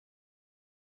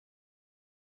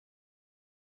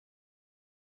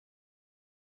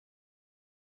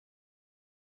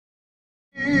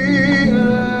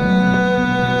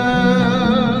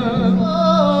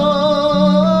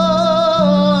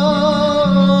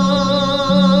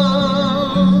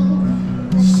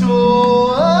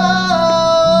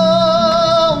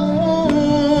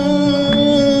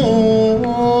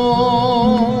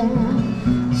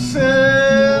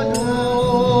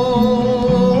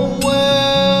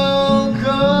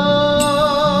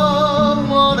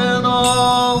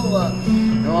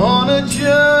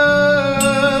journey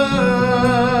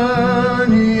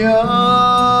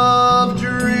of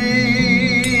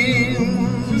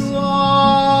dreams.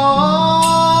 On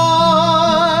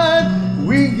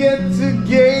we get to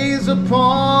gaze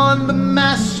upon the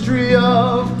mastery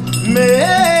of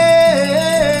making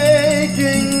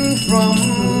from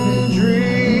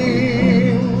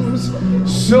dreams.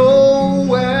 So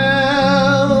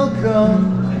welcome,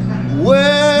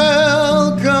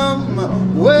 welcome,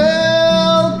 welcome.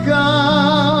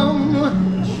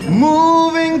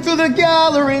 Moving through the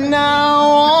gallery now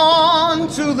on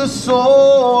to the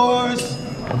source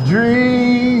of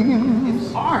dreams.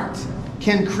 If art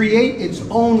can create its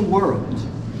own world,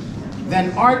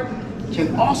 then art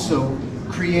can also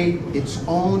create its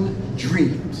own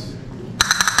dreams.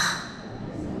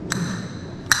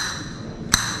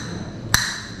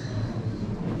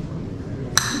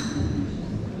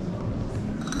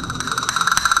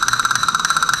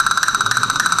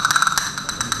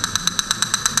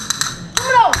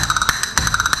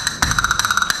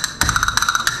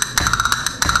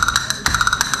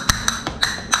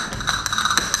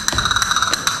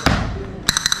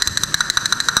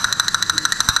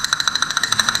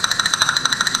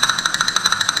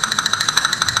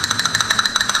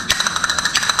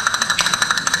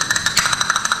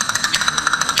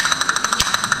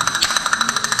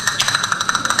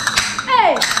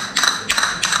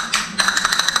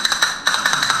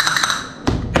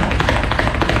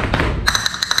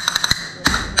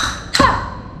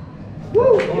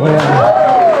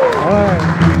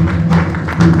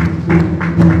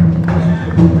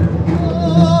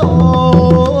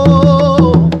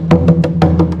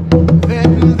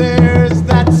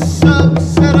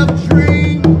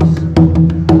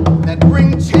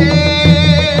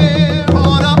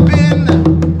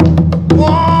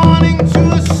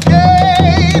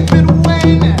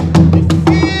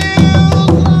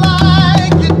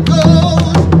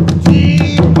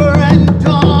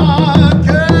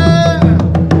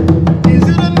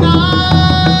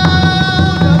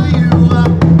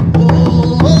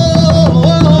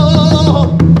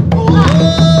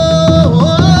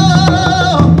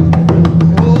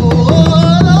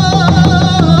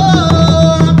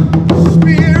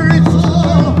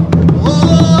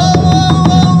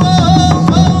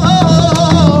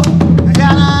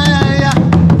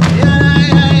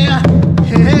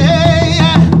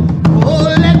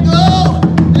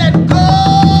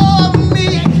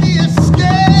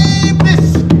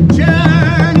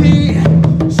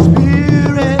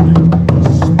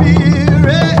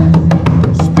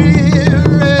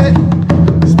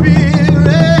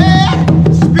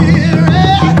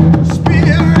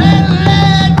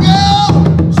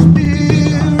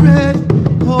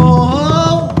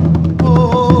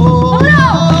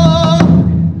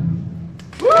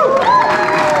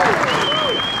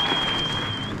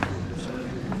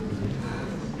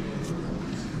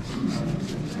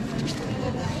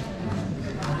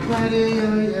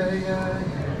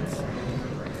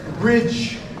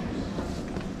 Bridge,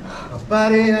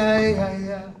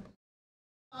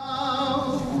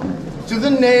 to the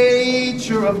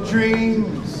nature of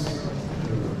dreams.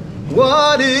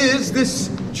 What is this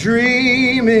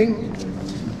dreaming?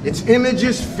 Its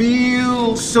images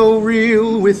feel so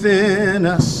real within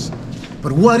us.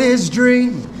 But what is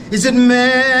dream? Is it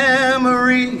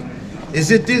memory? Is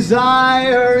it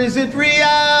desire? Is it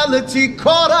reality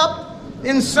caught up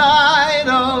inside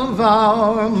of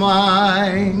our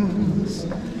minds?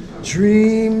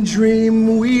 Dream,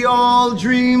 dream, we all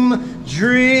dream.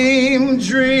 Dream,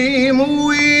 dream,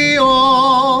 we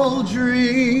all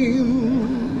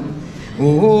dream.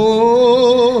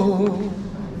 Oh,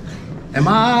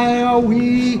 are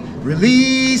we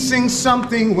releasing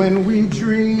something when we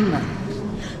dream?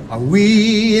 Are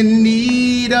we in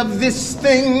need of this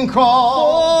thing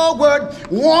called forward?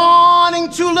 Wanting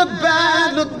to look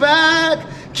back,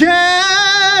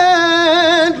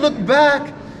 can't look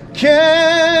back,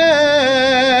 can't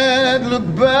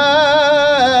look back.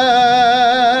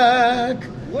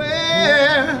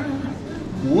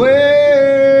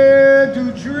 Where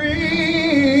do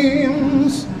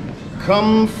dreams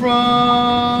come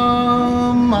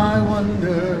from, I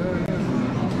wonder?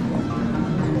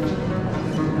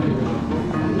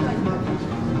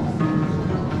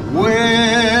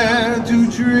 Where do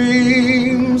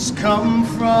dreams come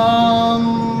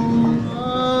from?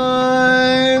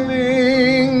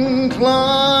 Climbing, climbing,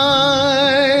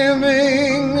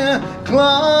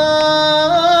 climbing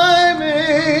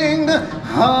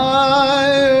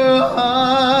higher,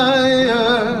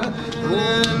 higher.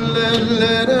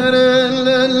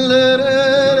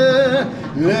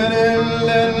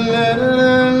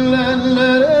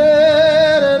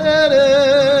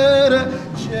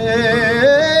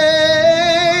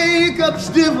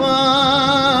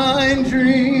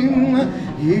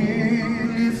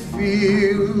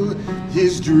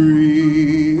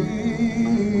 dream.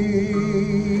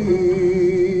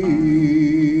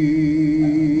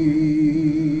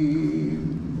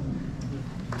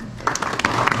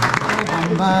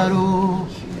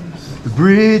 The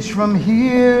bridge from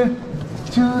here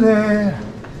to there,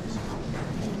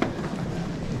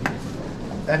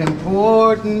 that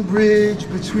important bridge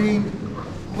between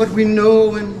what we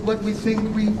know and what we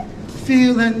think we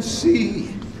feel and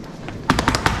see.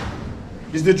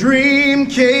 Is the dream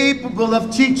capable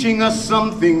of teaching us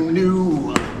something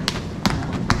new?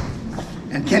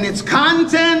 And can its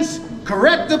contents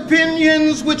correct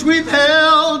opinions which we've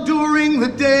held during the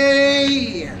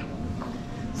day?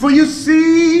 For you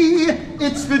see,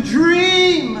 it's the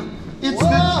dream, it's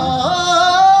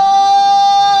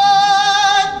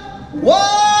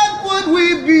what would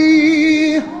we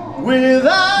be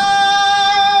without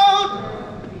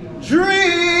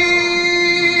dreams?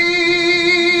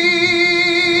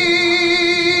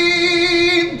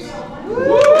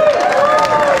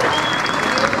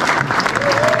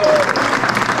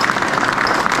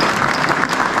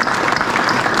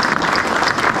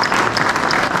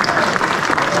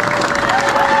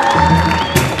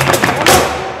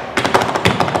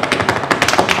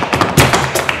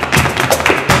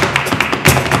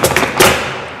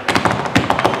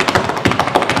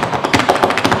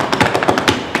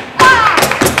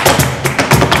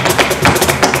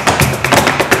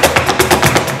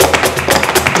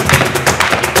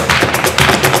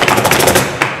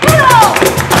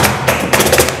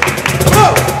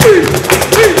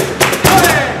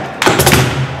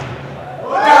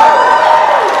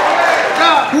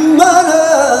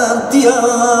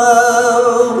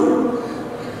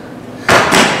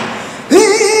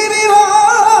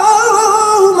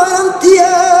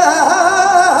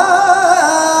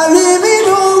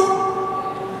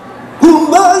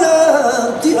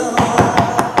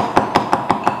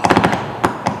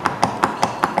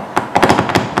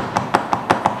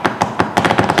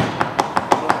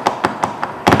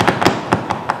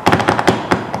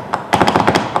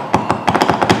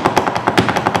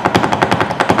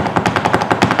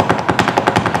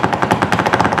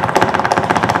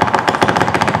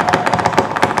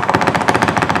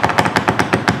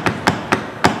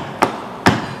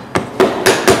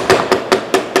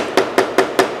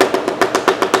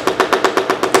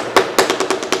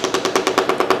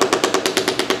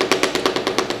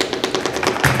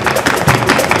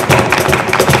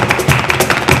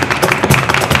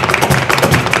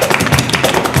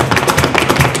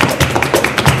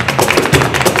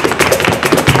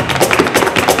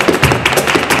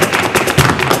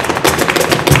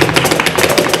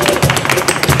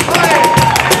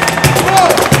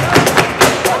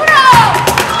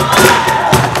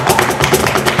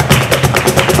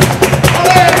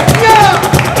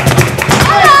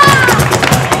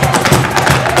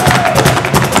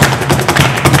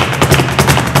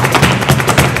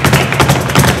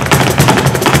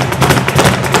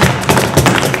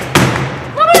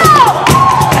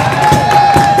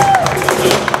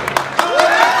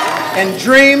 And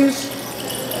dreams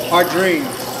are dreams.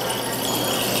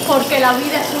 Porque la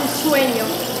vida es un sueño.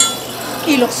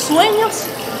 Y los sueños,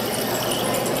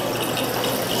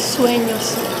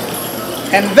 sueños.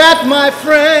 And that, my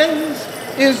friends,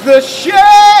 is the shape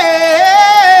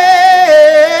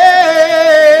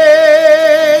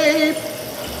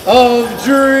of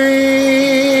dreams.